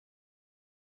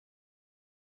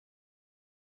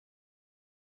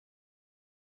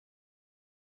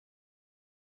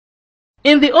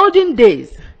In the olden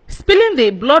days, spilling the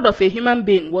blood of a human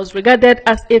being was regarded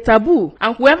as a taboo,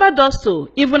 and whoever does so,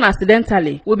 even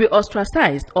accidentally, will be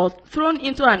ostracized or thrown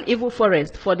into an evil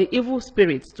forest for the evil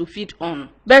spirits to feed on.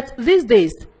 But these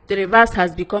days, the reverse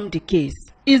has become the case.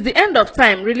 Is the end of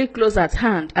time really close at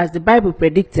hand as the Bible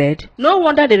predicted? No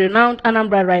wonder the renowned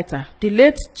Anambra writer, the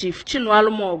late Chief Chinua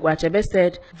Achebe,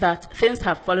 said that things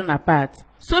have fallen apart.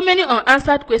 So many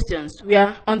unanswered questions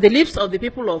were on the lips of the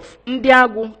people of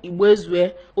Ndiagu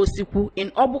Igwezue Osikwu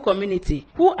in Obu community,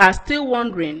 who are still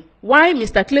wondering why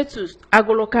Mr. Cletus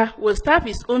Agoloka will stab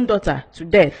his own daughter to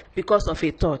death because of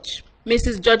a touch.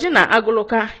 Mrs. Georgina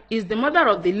Agoloka is the mother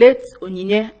of the late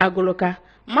Onyinye Agoloka.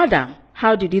 Madam,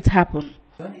 how did it happen?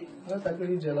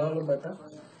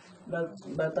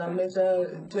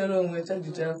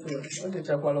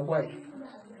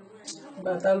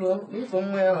 Batalo, if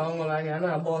I'm where I'm going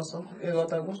to boss, a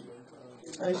lot of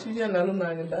I see an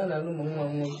alumni, an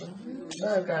aluminum.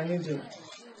 That I need you.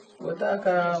 But I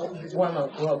can 1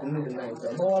 o'clock midnight.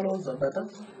 The balls are better.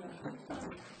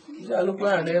 I look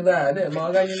around there, bad,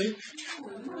 Morgan.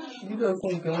 You don't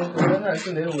think I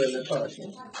see them with the touch.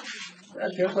 I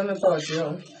can't find a touch, you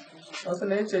know. I was an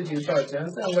HG touch,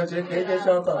 and some what you get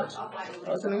your touch. I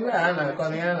was an Anna,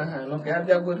 Coniana, look at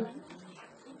your good.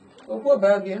 Oh,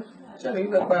 bag. I'm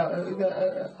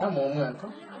on my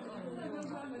car.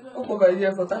 Oh, by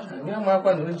the for that, I'm up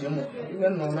on the gym.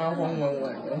 Even no now one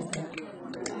way.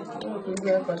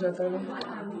 Okay, because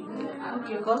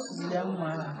them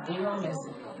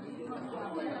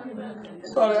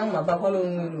sorry, I'm a buffalo.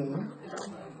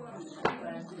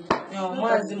 No,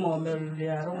 why is the moment? I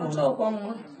don't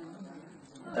know.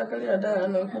 Takali ada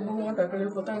and Kubu Takali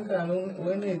for Tanka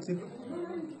when it's.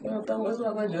 Well, that was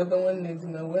what I did when they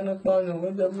went upon the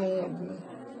window.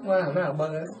 Why not,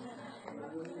 but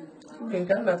you can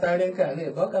come at Ireland,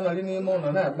 but I'm not more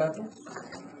than that battle.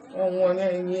 On 1 year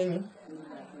in Yeni.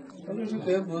 What did you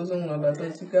pay bosom about the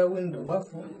Tika window?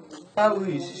 Waffle. I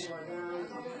wish.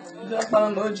 Just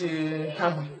found Oji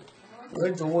Hammer.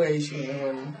 Where's the way she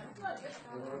went?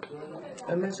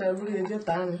 I miss every day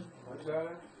time.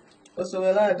 Also,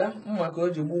 I like that. My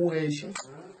God, you way she.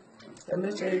 I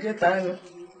miss every time.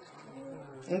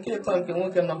 Nke tanke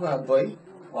nwoke nọ ha boy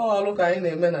ọrụ ka anyị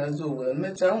na-eme na nzu wee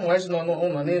mechaa nwa ji nọ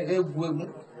n'ụlọ na-egwu egwu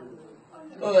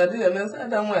ọ ga-adị eme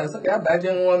nsada nwa ya sọ ka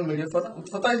abaje nwa mmiri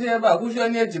fọtaji ebe a kwụzi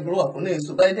onye eji blọkụ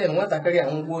na-esu baide nwatakịrị ya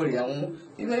ngwa ori ya nwụ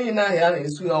ibe niile ahụ ya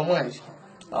na-esu ya ọmaji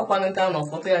ọkwa nke a nọ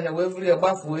fọta ya anya wee vuru ya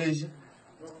gbafuo eji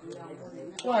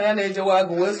nwaanyị ya na-ejewa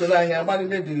agụ wee soro anya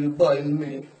gbagide dị bọị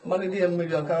mmiri gbagide ya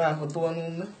mmiri ọkara ahụ tụọ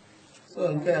n'ume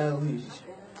so nke a ahụ ijiji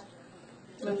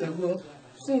letegbuo.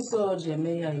 Since all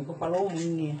Jamaica, you put along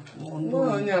in here.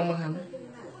 No, Yamaha.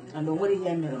 And the way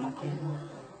Yamaha.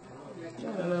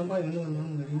 I'm buying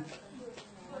no.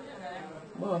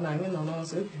 Well, I mean,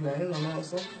 also,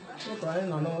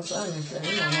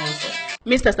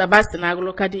 Mr. Sebastian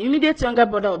Agoloka, the immediate younger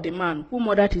brother of the man who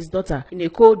murdered his daughter in a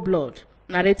cold blood,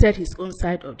 narrated his own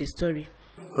side of the story.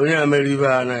 Only America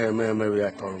and I am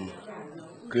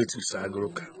Cletus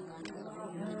Agoloka.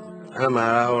 I'm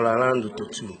around to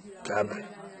 2. Kaba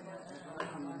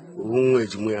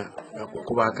ejimya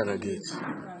akwụkwọ aka na gate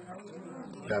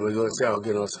ga megosi ahụ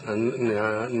gị n'ọsọ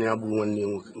na ya bụ nwanne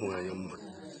nwanyị mma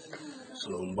so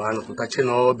mgbe a nụpụtachi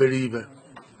na obere ibe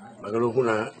magara okwu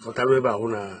na fọtara ebe ahụ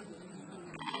na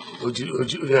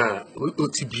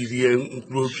otibirie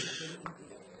mkpụrụ obi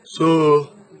so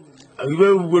ibe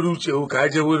ugwere uche ka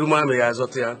aje were mamị ya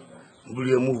azọta ya buru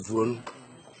ya muvuo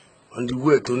ndị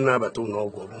weto nnabata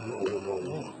n'ọgwụ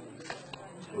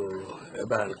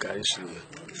ebe a ka anyị si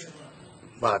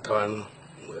gbatawanụ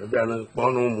ebe a kpọọ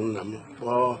ụmụnna m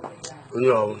kpọọ onye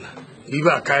ọbụla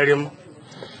ibe a karịrị m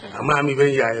amaghị m ibe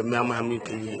ya eme amaghị m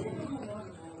ike ihe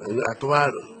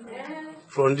atụwarụ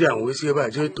fọ ndị a wee si ebe a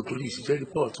jee to polisi jee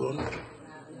ripọtụ ọnụ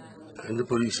ndị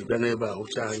polisi bịa n'ebe a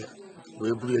hụcha anya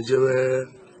wee buru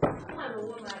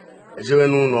ejewe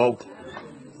n'ụlọ ọgwụ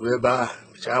wee ebe a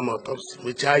mechaa ma ọtọpsi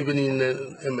mechaa ibe niile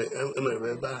emere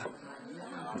ebe a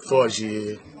fọji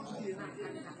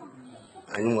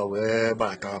anyị nwa wee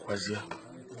gbatawakwazie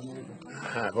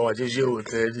ha bawajeje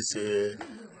weta dise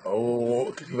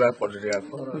ọwụwụ kiribe akpọdịrị ya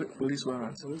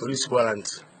police warrant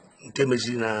nke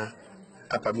mejiri na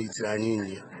apamiti anyị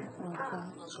inye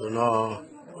so no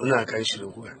onye aka nshiri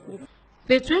okwu.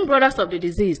 The twin brothers of the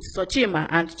deceased, Sochima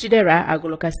and Chidera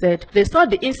Agoloka, said they saw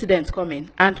the incident coming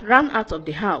and ran out of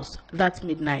the house that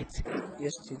midnight.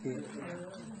 Yesterday,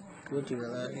 go to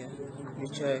here, we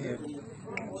try here,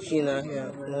 she not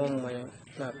here, no money,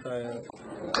 not crying.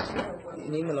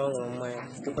 Even on my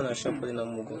stupid shop in a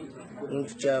mugu, no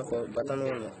chair for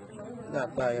Batano,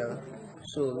 not crying.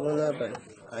 So ruo n'abalị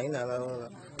anyị na-arahụ ụra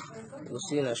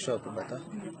osi na shop bata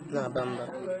na-aba mba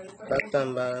bata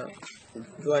mba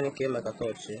jụọ anyị ka maka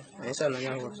tọọchị anyị sị na anyị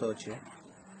ahụ tọọchị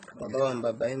ọ bawa mba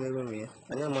banye n'elu m ya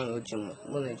anyị ama na o ji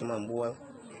mụ na ejima mgbuwa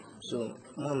so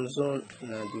mma m zo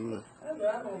na dị room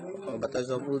ọ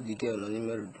batazi ọ bụrụ dị girl nọ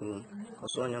n'ime room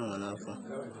ọsọ onye mma n'afọ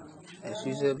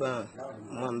esizi ebe ahụ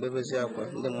mma m bebezi akwa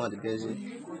ndị mmadụ bịazi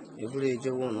eburu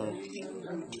ejewe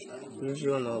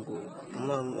ụlọọgwụ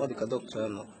mma m ọ dịka dọkịta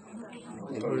nọ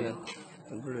eburu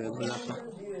n'aka.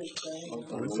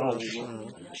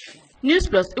 News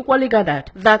Plus equally gathered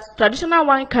that traditional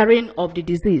wine carrying of the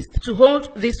deceased to hold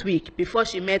this week before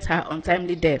she met her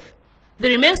untimely death. The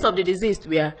remains of the deceased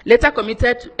were later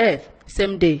committed to earth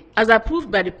same day, as approved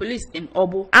by the police in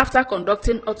Obu after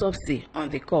conducting autopsy on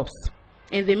the corpse.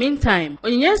 In the meantime,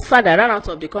 Onyinye's father ran out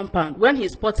of the compound when he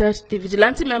spotted the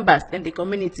vigilante members in the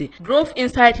community drove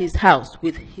inside his house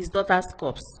with his daughter's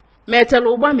corpse.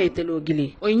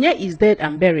 Onyinye is dead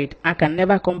and buried and can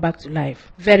never come back to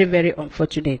life. Very, very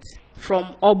unfortunate.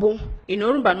 From Obu, in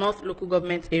Orumba North Local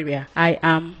Government Area, I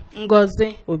am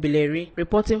Ngozi Obileri,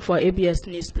 reporting for ABS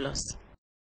News Plus.